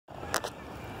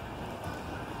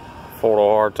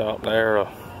4-door hardtop there,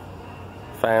 a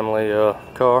family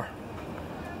car,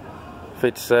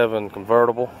 57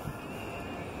 convertible.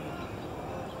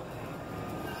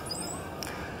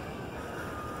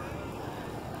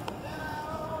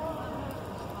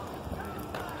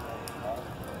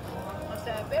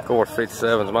 Of course,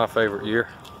 57 is my favorite year.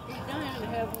 He's dying to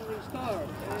have one of these cars.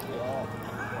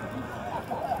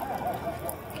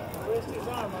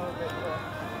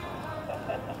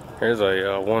 Here's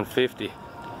a 150, 2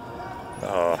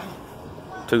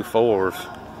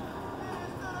 4s.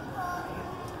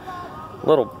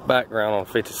 Little background on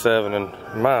 57, and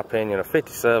in my opinion, a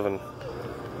 57,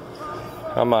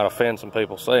 I might offend some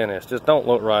people saying this, just don't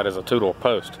look right as a 2-door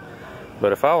post.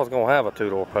 But if I was going to have a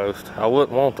 2-door post, I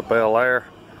wouldn't want the Bel Air.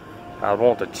 I'd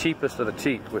want the cheapest of the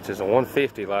cheap, which is a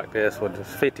 150 like this with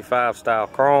this 55 style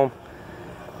chrome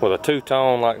with a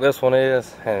 2-tone like this one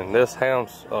is, and this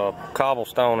hound's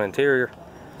cobblestone interior.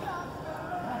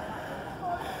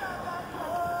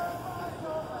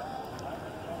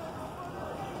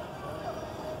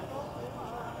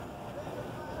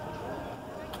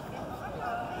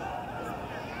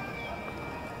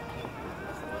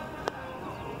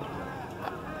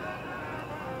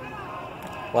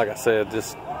 Like I said,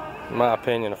 just in my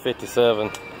opinion, a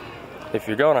 57, if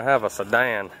you're gonna have a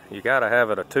sedan, you gotta have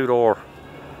it a 2-door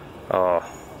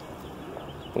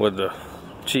with the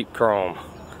cheap chrome.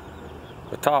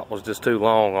 The top was just too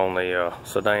long on the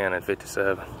sedan in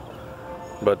 57,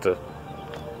 but the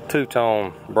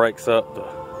 2-tone breaks up the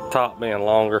top being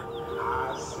longer,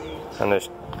 and this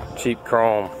cheap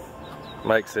chrome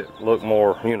makes it look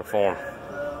more uniform.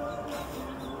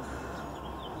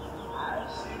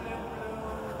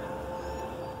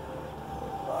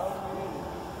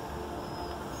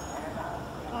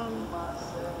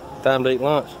 Time to eat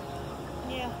lunch.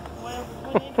 Yeah, well,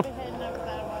 we need to be heading over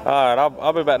that way. Alright,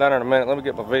 I'll be back down there in a minute. Let me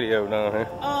get my video done here.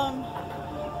 We were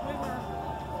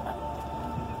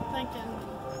thinking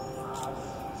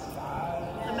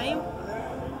the meal?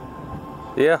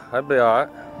 Yeah, that'd be alright.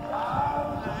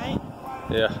 Alright.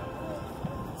 Yeah.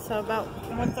 So about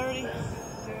 1:30?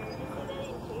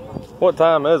 What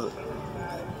time is it?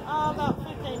 About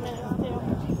 15 minutes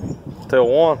till. Till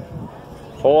 1?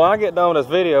 Well, when I get done with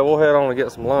this video, we'll head on and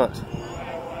get some lunch.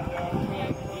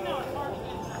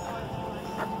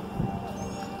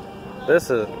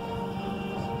 This is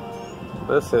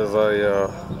a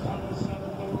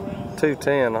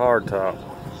 210 hardtop,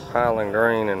 Highland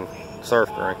green and surf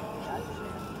green.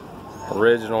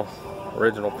 Original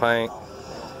paint.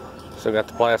 Still got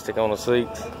the plastic on the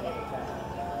seats.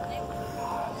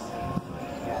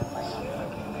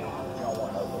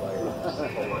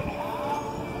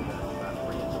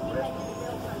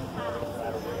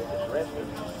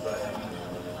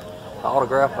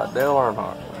 Autographed by Dale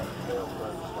Earnhardt.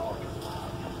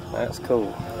 That's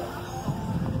cool.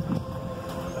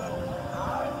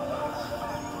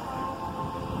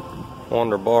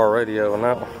 Wonder bar radio in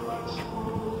that one.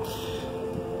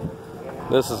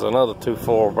 This is another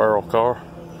 2.4 barrel car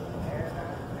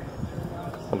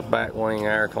with a back wing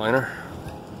air cleaner.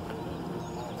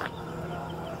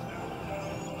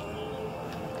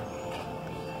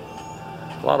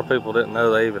 A lot of people didn't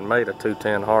know they even made a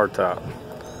 210 hardtop,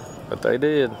 but they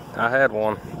did. I had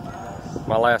one.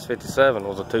 My last 57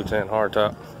 was a 210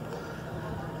 hardtop.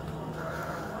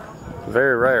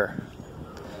 Very rare.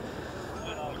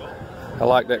 I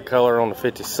like that color on the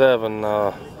 57.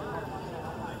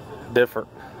 Different.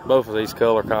 Both of these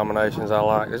color combinations I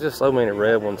like. There's just so many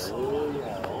red ones.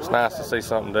 It's nice to see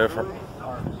something different.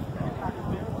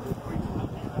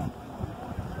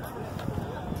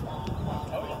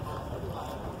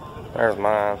 There's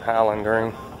mine, Highland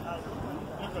green.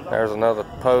 There's another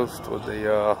post with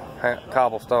the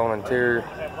cobblestone interior.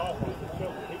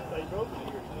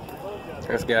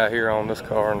 This guy here on this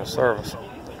car in the service.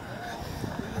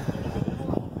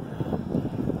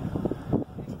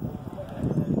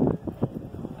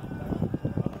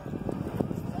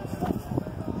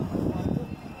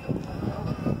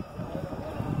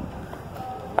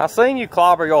 I seen you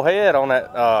clobber your head on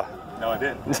that. No, I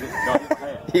didn't. No, I hit my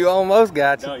head. You almost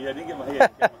got you. No, yeah, I didn't get my head. I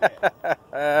got my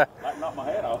head. Like knocked my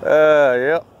head off.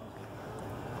 Yep.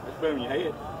 It's booming your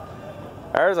head.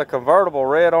 There's a convertible,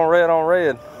 red on red on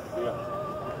red. Yeah.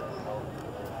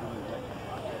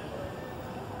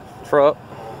 Truck.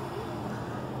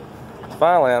 It's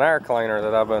finally an air cleaner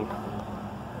that I've been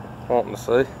wanting to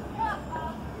see.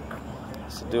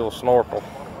 It's a dual snorkel.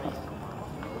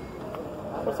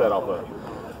 What's that off of?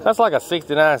 That's like a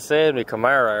 6970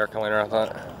 Camaro air cleaner, I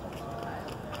think.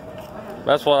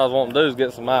 That's what I was wanting to do, is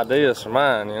get some ideas for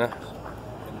mine, you know.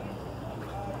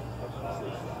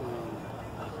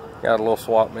 Got a little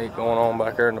swap meet going on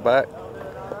back there in the back.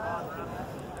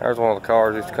 There's one of the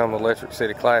cars that used to come to the Electric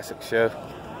City Classic show,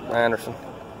 Anderson.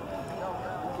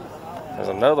 There's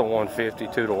another 150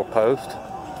 two-door post.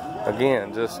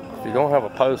 Again, just if you're gonna have a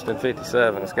post in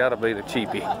 57, it's got to be the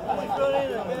cheapie.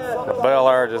 The Bel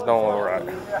Air just don't look right.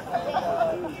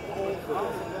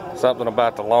 Something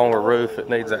about the longer roof, it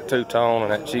needs that two-tone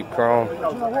and that cheap chrome.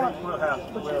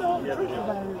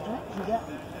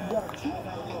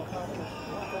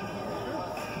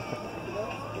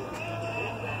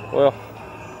 Well,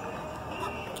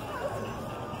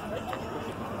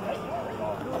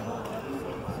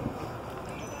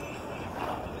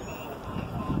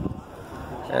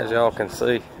 as y'all can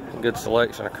see, a good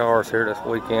selection of cars here this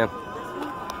weekend.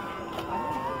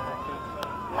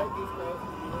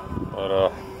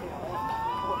 But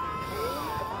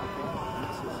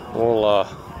we'll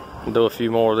do a few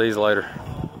more of these later.